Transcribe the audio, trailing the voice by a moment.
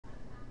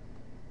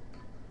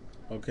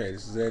Okay,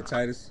 this is Ed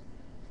Titus.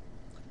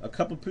 A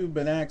couple people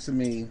been asking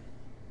me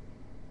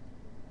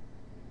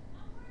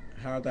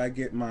how do I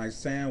get my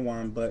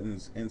sanwa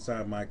buttons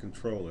inside my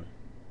controller.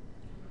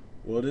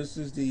 Well, this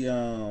is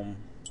the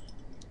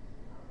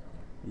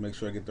make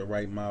sure I get the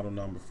right model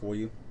number for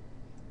you.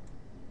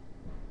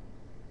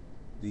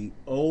 The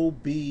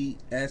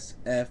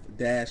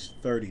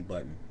obsf-30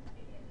 button,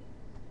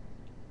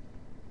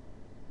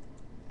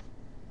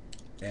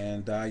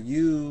 and I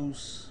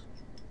use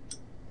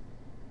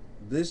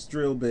this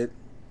drill bit,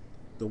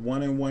 the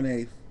 1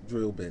 1/8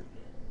 drill bit.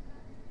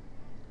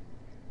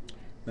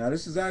 Now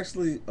this is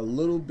actually a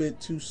little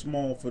bit too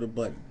small for the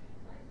button,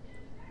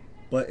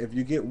 but if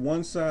you get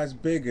one size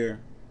bigger,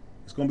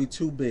 it's gonna be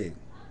too big.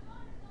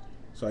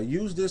 So I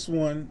used this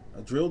one, I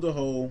drilled a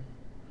hole,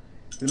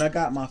 then I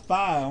got my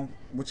file,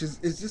 which is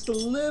just a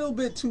little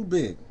bit too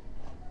big.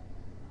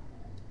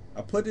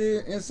 I put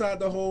it inside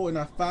the hole and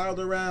I filed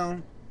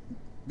around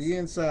the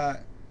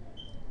inside,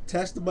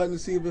 test the button to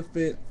see if it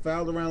fit,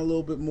 filed around a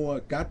little bit more,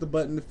 got the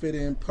button to fit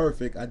in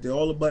perfect. I did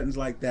all the buttons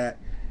like that.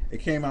 It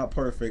came out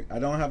perfect. I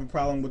don't have a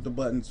problem with the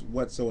buttons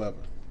whatsoever.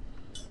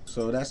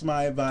 So that's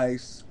my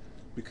advice,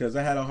 because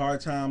I had a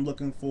hard time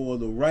looking for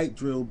the right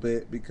drill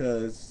bit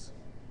because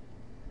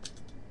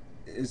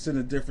it's in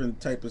a different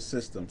type of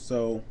system.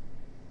 So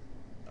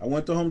I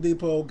went to Home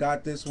Depot,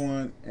 got this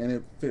one, and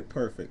it fit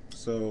perfect.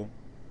 So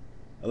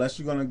unless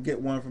you're gonna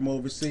get one from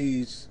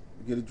overseas,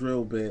 get a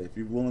drill bit. If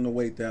you're willing to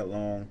wait that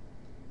long,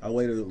 I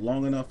waited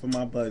long enough for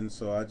my buttons,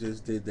 so I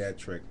just did that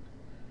trick.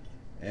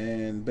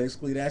 And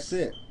basically that's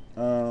it.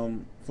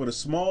 For the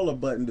smaller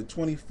button, the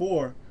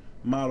 24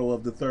 model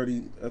of the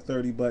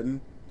 30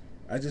 button,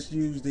 I just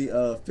used the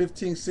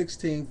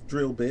 15/16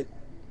 drill bit,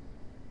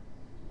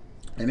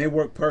 and it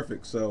worked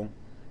perfect. So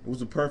it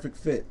was a perfect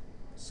fit.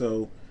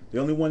 So the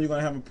only one you're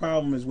gonna have a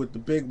problem is with the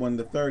big one,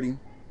 the 30.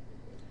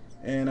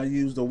 And I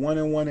used the 1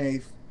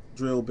 1/8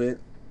 drill bit,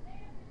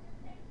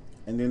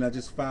 and then I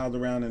just filed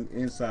around and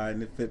inside,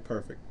 and it fit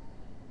perfect.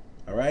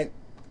 All right.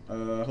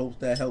 Hope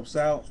that helps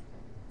out.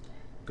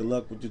 Good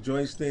luck with your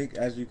joystick.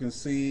 As you can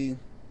see,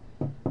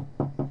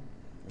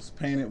 it's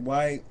painted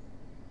white.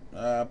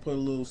 I put a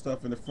little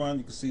stuff in the front.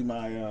 You can see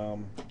my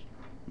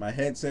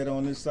headset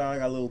on this side. I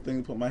got a little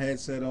thing to put my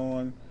headset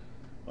on.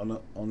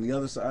 On the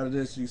other side of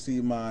this, you see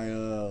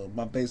my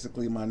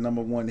basically my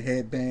 #1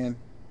 headband.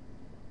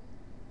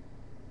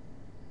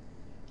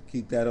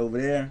 Keep that over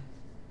there.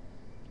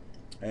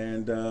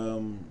 And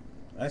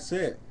that's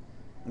it.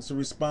 It's a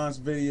response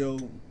video.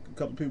 A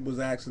couple people was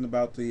asking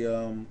about the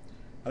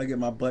how to get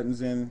my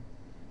buttons in,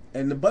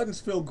 and the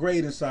buttons feel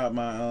great inside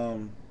my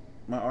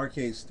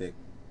arcade stick.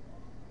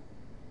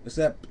 It's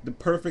at the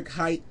perfect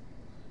height.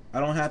 I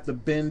don't have to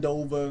bend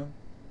over.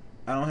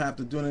 I don't have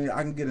to do anything.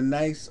 I can get a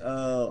nice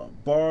a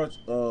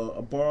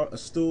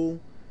stool,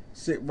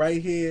 sit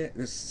right here,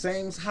 the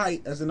same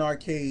height as an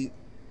arcade.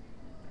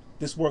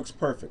 This works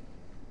perfect.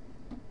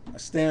 I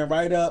stand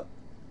right up,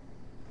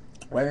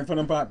 right in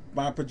front of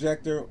my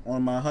projector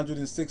on my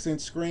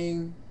 106-inch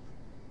screen,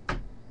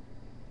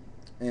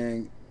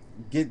 and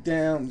get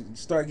down,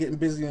 start getting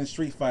busy in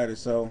Street Fighter.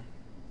 So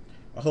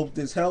I hope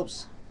this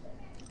helps.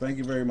 Thank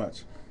you very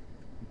much.